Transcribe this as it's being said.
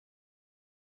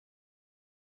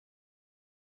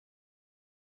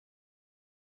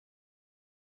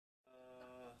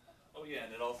yeah,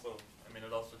 and it also, I mean,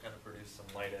 it also kind of produced some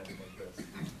light ends like this.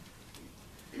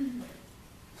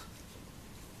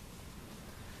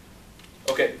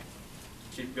 Okay,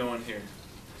 keep going here.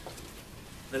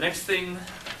 The next thing,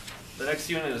 the next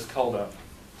unit is called a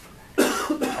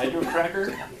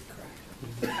hydrocracker.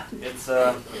 It's,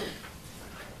 I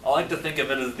like to think of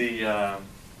it as the, oh,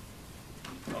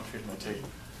 here's my tape.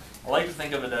 I like to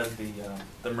think of it as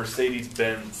the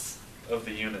Mercedes-Benz of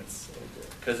the units,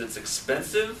 because it's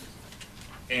expensive,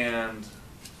 and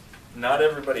not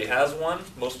everybody has one.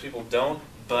 Most people don't,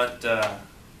 but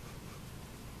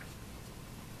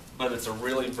it's a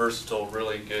really versatile,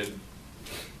 really good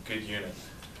unit.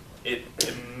 It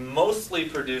mostly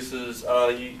produces.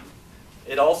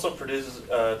 It also produces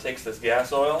takes this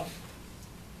gas oil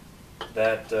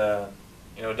that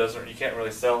you know you can't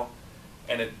really sell,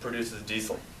 and it produces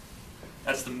diesel.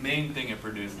 That's the main thing it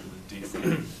produces is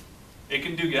diesel. It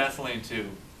can do gasoline too,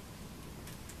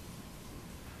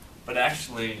 but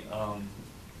actually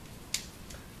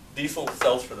diesel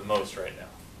sells for the most right now.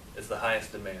 It's the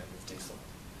highest demand is diesel.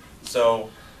 So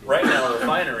right now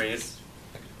refineries,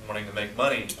 wanting to make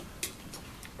money,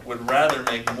 would rather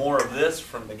make more of this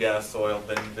from the gas oil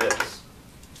than this.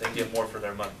 They get more for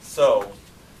their money. So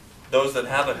those that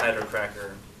have a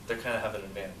hydrocracker, they kind of have an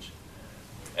advantage.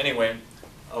 Anyway,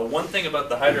 one thing about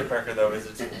the hydrocracker though is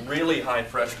it's really high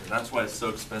pressure. That's why it's so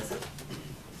expensive.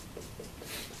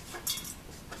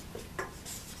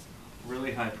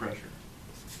 Really high pressure.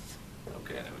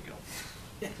 Okay, there we go.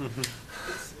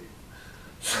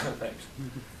 Thanks.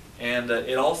 And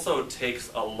it also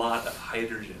takes a lot of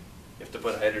hydrogen. You have to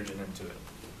put hydrogen into it.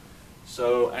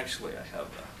 So actually I have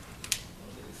one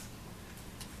of these.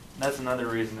 That's another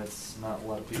reason it's not a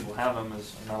lot of people have them,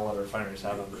 is not a lot of refineries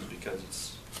have them, is because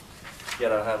it's, you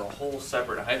gotta have a whole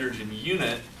separate hydrogen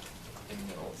unit in the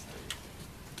middle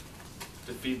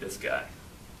to feed this guy.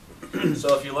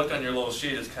 So if you look on your little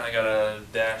sheet, it's kind of got a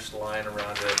dashed line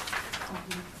around it.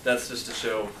 That's just to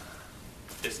show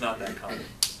it's not that common.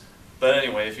 But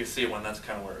anyway, if you see one, that's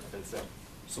kind of where it fits in.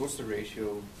 So what's the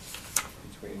ratio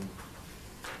between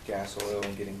gas oil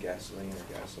and getting gasoline, or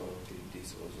gas oil and getting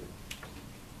diesel? Is it,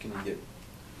 can you get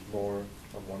more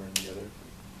of one or the other?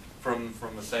 From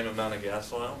the same amount of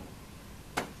gas oil?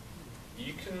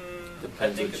 You can...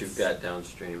 Depends what you've got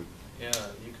downstream. Yeah,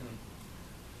 you can...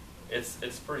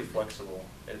 It's pretty flexible.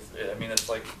 I mean, it's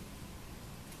like...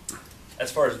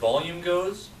 As far as volume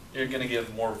goes, you're going to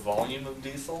give more volume of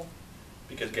diesel,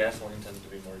 because gasoline tends to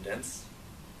be more dense.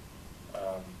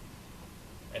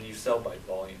 And you sell by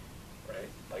volume, right?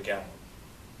 By gallon.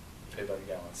 You pay by the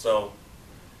gallon. So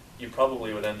you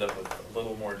probably would end up with a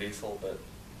little more diesel, but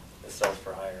it sells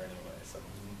for higher anyway. So,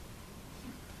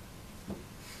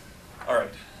 all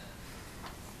right.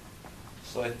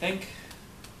 So I think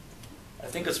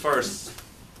as far as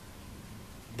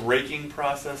braking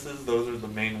processes, those are the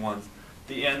main ones.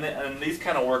 And these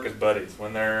kind of work as buddies.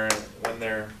 When they're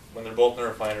both in a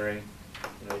refinery,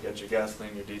 you know, you got your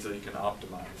gasoline, your diesel. You can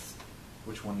optimize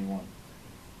which one you want.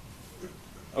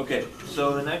 Okay,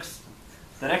 so the next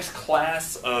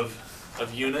class of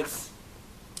units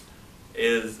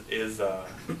is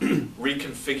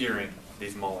reconfiguring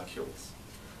these molecules.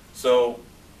 So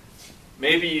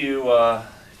maybe you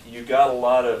got a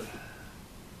lot of,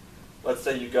 let's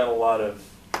say you got a lot of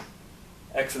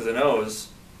X's and O's,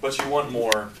 but you want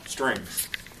more strings.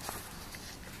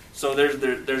 So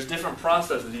there's different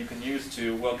processes you can use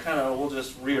to, well, we'll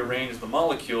just rearrange the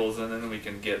molecules, and then we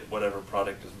can get whatever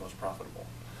product is most profitable.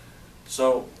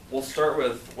 So we'll start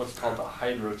with what's called a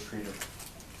hydrotreater.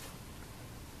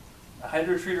 A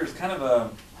hydrotreater is kind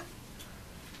of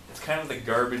the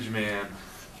garbage man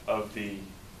of the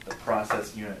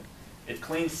process unit. It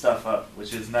cleans stuff up,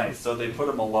 which is nice. So they put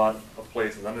them a lot of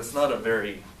places, and it's not a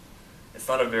very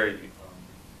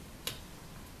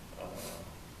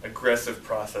aggressive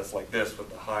process like this with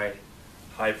the high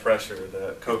pressure,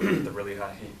 the coker with the really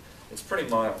high heat. It's pretty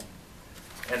mild.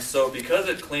 And so because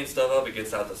it cleans stuff up, it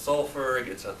gets out the sulfur, it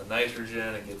gets out the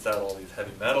nitrogen, it gets out all these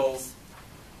heavy metals.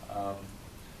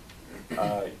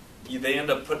 They end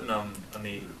up putting them on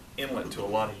the inlet to a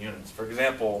lot of units. For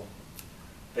example,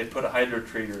 they put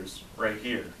hydrotreaters right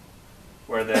here,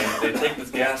 where they take this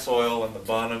gas oil and the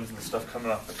bottoms and the stuff coming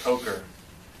off the coker,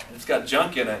 and it's got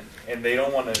junk in it, and they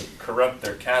don't want to corrupt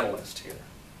their catalyst here,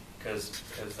 because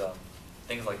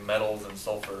things like metals and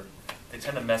sulfur, they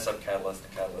tend to mess up catalyst,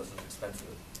 and catalyst is expensive.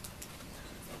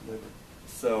 Liver.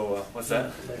 So, what's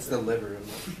that? It's the liver.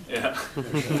 Yeah.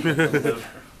 Liver.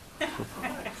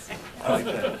 I like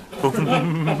that.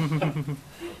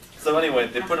 So anyway,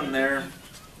 they put them there.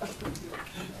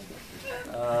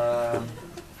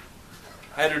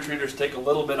 hydrotreaters take a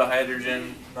little bit of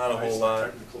hydrogen, not a whole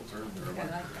lot.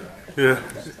 Yeah.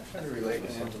 Trying to relate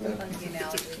to something that.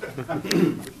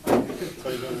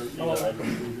 Funny analogy.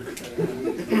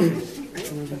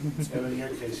 So in your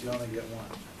case, you only get one.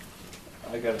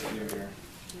 I got a few here.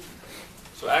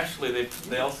 So actually,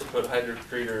 they also put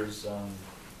hydrotreaters. I'm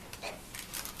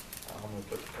gonna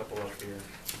put a couple up here.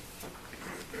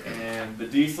 And the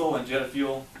diesel and jet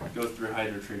fuel goes through a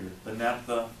hydrotreater. The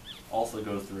naphtha also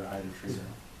goes through a hydrotreater.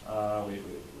 Wait.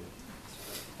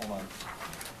 Hold on.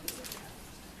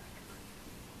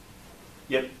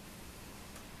 Yep.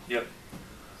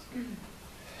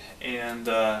 And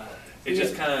it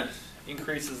just kind of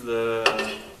increases the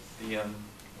what do you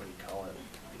call it?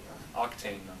 The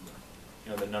octane number.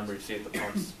 You know, the number you see at the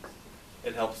pumps.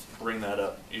 It helps bring that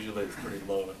up. Usually it's pretty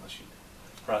low unless you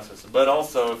process it. But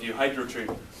also, if you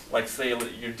hydrotreat, like say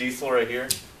your diesel right here,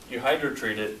 you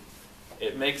hydrotreat it,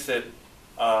 it makes it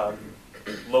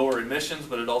lower emissions,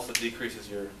 but it also decreases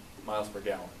your miles per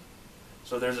gallon.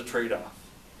 So there's a trade-off.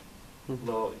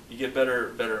 Low, you get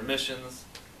better emissions,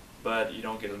 but you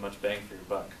don't get as much bang for your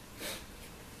buck.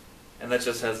 And that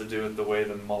just has to do with the way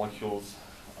the molecules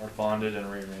are bonded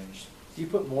and rearranged. Do you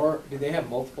put more? Do they have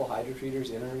multiple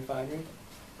hydrotreaters in a refinery?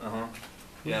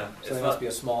 Yeah. So there must be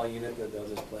a small unit that they'll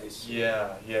displace.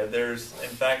 Yeah. There's, in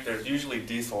fact, there's usually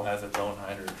diesel has its own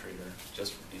hydrotreater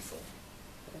just for diesel.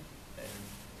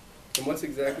 And what's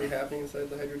exactly happening inside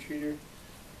the hydrotreater?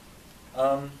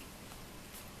 I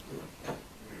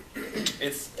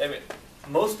mean,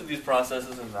 most of these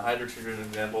processes in the hydrotreater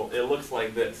example, it looks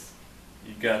like this.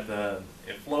 You've got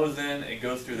it flows in, it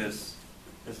goes through this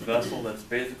vessel that's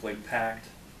basically packed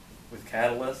with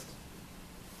catalyst,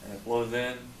 and it flows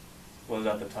in, flows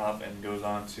out the top, and goes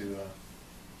on to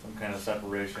some kind of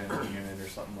separation unit or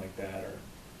something like that,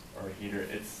 or a heater.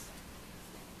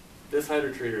 This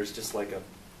hydrotreater is just like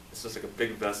it's just like a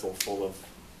big vessel full of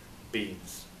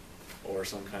beads or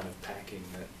some kind of packing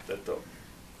that the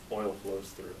oil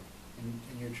flows through. And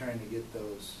you're trying to get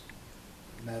those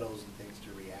metals and things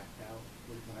to react out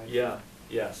with the hydrogen?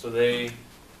 Yeah. So they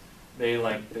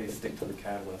stick to the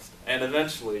catalyst, and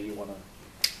eventually you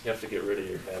have to get rid of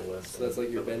your catalyst. So that's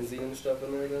like your benzene and stuff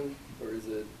in there then? Or is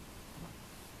it?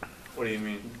 What do you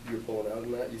mean? You're pulling out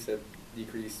in that? You said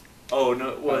decrease Oh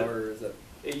no. Well, power, or is that?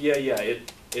 Yeah.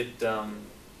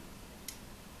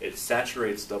 It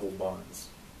saturates double bonds,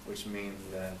 which means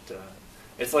that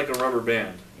it's like a rubber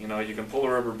band. You know, you can pull a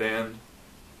rubber band,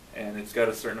 and it's got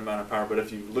a certain amount of power. But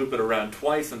if you loop it around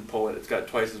twice and pull it, it's got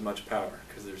twice as much power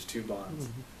because there's two bonds.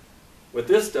 What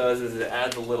this does is it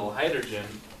adds a little hydrogen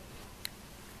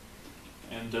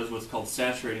and does what's called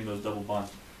saturating those double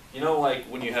bonds. You know, like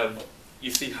when you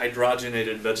see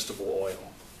hydrogenated vegetable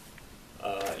oil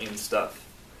in stuff.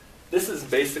 This is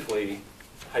basically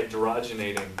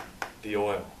hydrogenating the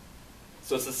oil.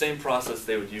 So it's the same process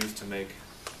they would use to make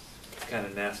kind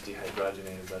of nasty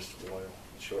hydrogenated vegetable oil,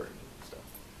 shortened and stuff.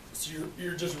 So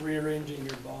you're just rearranging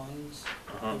your bonds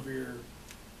of your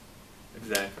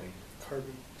Exactly.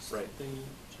 carbon Right. thingy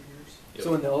jiggers. Yep.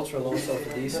 So in the ultra low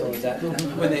sulfur diesel, is that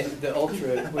when they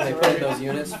put in those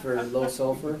units for low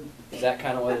sulfur? Is that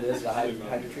kind of what it is? The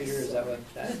hydrotreater? Is that what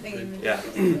that?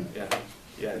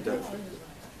 Yeah, it does.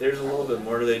 There's a little bit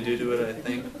more they do to it, I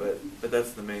think, but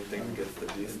that's the main thing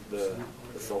that gets the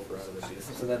sulfur out of the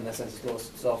diesel. So then, since it's low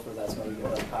sulfur, that's why we get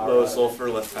less power. Low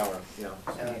sulfur, less power. Yeah.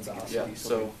 That's awesome. Yeah.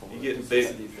 So you get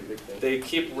they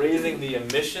keep raising the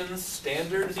emissions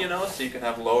standards, you know, so you can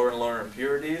have lower and lower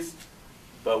impurities.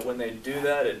 But when they do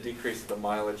that, it decreases the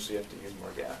mileage, so you have to use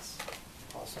more gas.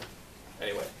 Awesome.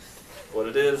 Anyway, what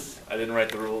it is, I didn't write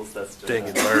the rules. That's just Dang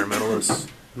environmentalists.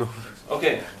 No.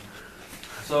 Okay.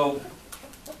 So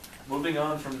moving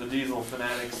on from the diesel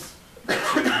fanatics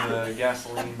to the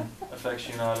gasoline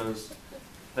aficionados,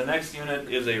 the next unit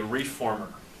is a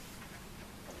reformer.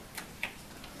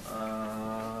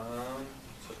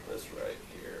 Put this right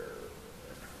here.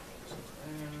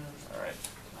 All right,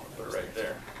 I'll put it right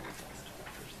there.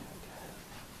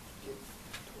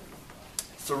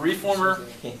 So reformer,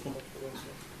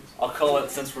 I'll call it,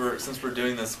 since we're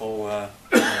doing this whole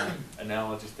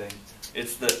analogy thing,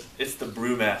 it's the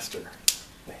brewmaster.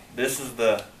 This is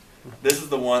the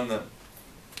one that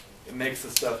it makes the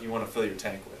stuff you want to fill your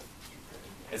tank with.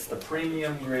 It's the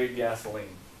premium grade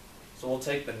gasoline. So we'll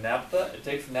take the naphtha. It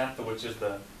takes naphtha, which is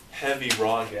the heavy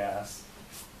raw gas,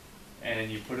 and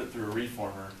you put it through a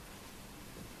reformer,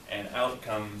 and out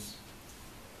comes,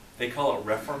 they call it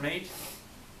reformate.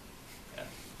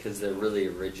 Because they're really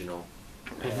original.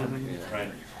 Yeah.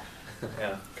 Right.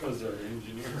 Yeah. Because they're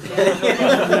engineers.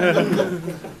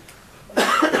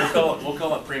 We'll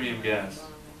call it premium gas.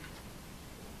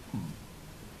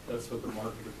 That's what the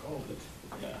marketer called it.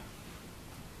 Yeah.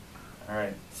 All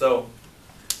right. So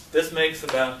this makes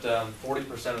about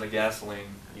 40% of the gasoline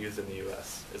used in the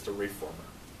U.S. is the reformer.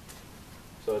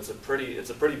 So it's a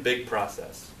pretty big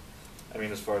process. I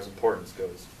mean, as far as importance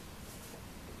goes.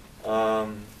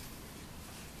 And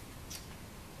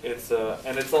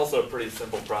it's also a pretty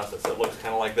simple process. It looks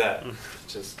kind of like that.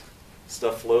 Just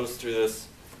stuff flows through this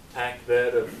packed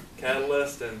bed of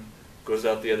catalyst and goes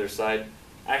out the other side.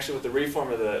 Actually, with the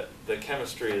reformer, the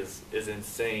chemistry is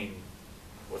insane.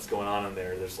 What's going on in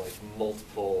there? There's like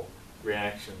multiple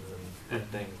reactions and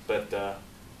things. But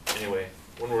anyway,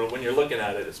 when you're looking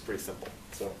at it, it's pretty simple.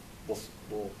 So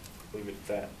we'll leave it at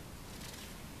that.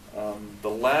 The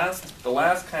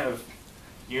last kind of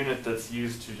unit that's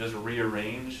used to just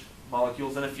rearrange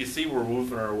molecules, and if you see, we're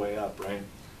moving our way up, right?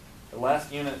 The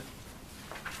last unit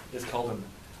is called an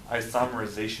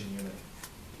isomerization unit.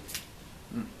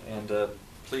 And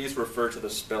please refer to the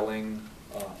spelling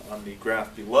on the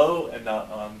graph below and not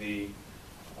on the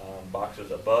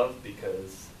boxes above,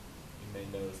 because you may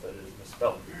notice that it is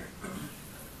misspelled.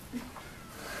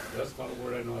 That's not a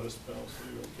word I know how to spell, so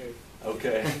you're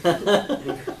Okay. okay.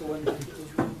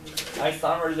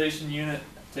 Isomerization unit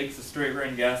takes the straight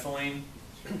run gasoline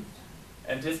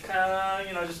and just kind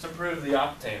of, just improves the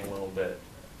octane a little bit.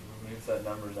 Moves that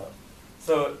numbers up.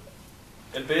 So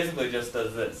it basically just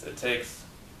does this.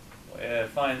 It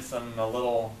finds some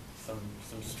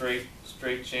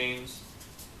straight chains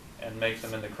and makes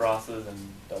them into crosses and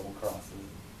double crosses.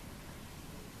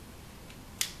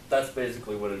 That's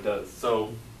basically what it does.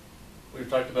 So we've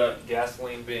talked about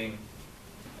gasoline being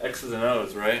X's and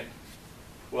O's, right?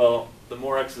 Well, the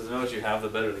more X's and O's you have, the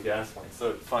better the gasoline. So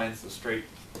it finds the straight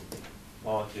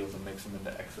molecules and makes them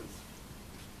into X's.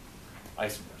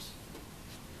 Isomers.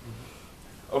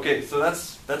 Okay, so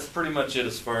that's pretty much it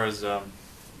as far as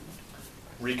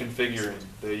reconfiguring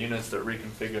the units that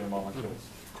reconfigure the molecules.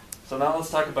 So now let's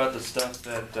talk about the stuff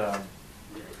that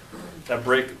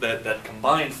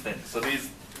combines things. So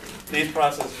these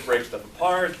processes break stuff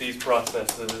apart. These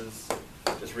processes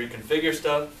just reconfigure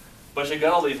stuff. But you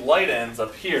got all these light ends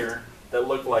up here that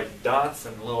look like dots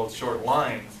and little short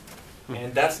lines,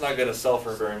 and that's not going to sell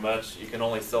for very much. You can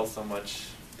only sell so much,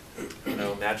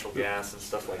 natural gas and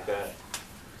stuff like that.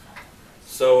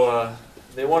 So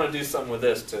they want to do something with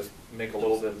this to make a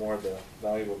little bit more of the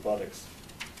valuable products.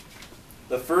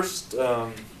 The first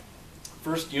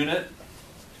unit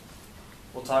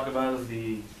we'll talk about is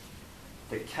the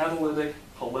catalytic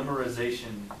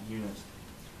polymerization unit,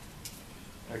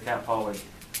 or cat poly.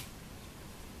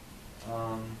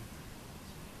 How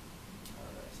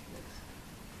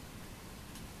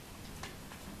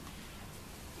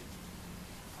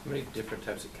many different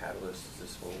types of catalysts is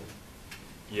this whole?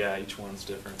 Yeah, each one's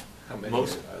different. How many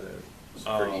Most are there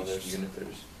for each unit?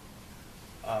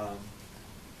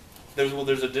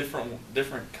 There's a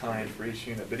different kind for each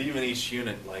unit, but even each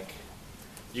unit, like,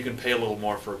 you can pay a little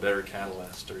more for a better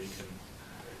catalyst, or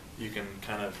you can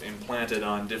kind of implant it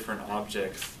on different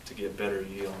objects to get better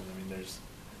yield. I mean, there's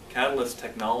catalyst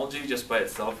technology just by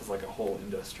itself is like a whole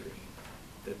industry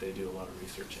that they do a lot of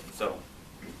research in. So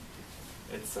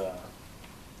it's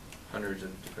hundreds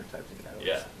of different types of catalysts.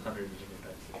 yeah, hundreds of different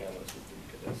types of catalysts that you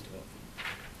could estimate.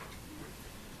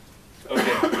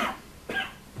 Okay.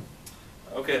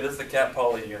 Okay, this is the cat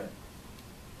poly unit.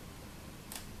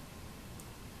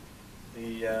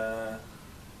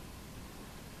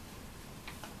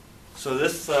 So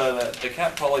this the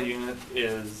cat poly unit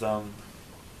is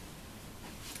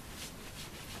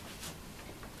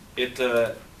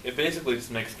it basically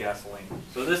just makes gasoline.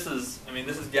 So this is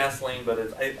gasoline,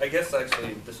 but I guess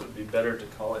actually this would be better to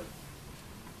call it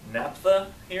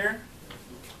naphtha here.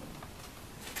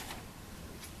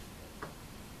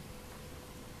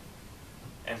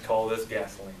 And call this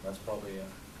gasoline. That's probably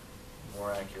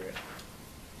more accurate.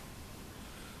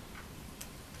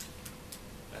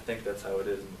 I think that's how it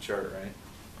is in the chart, right?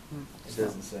 It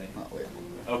doesn't say. Not labeled.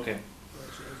 Okay.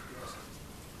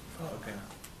 Okay.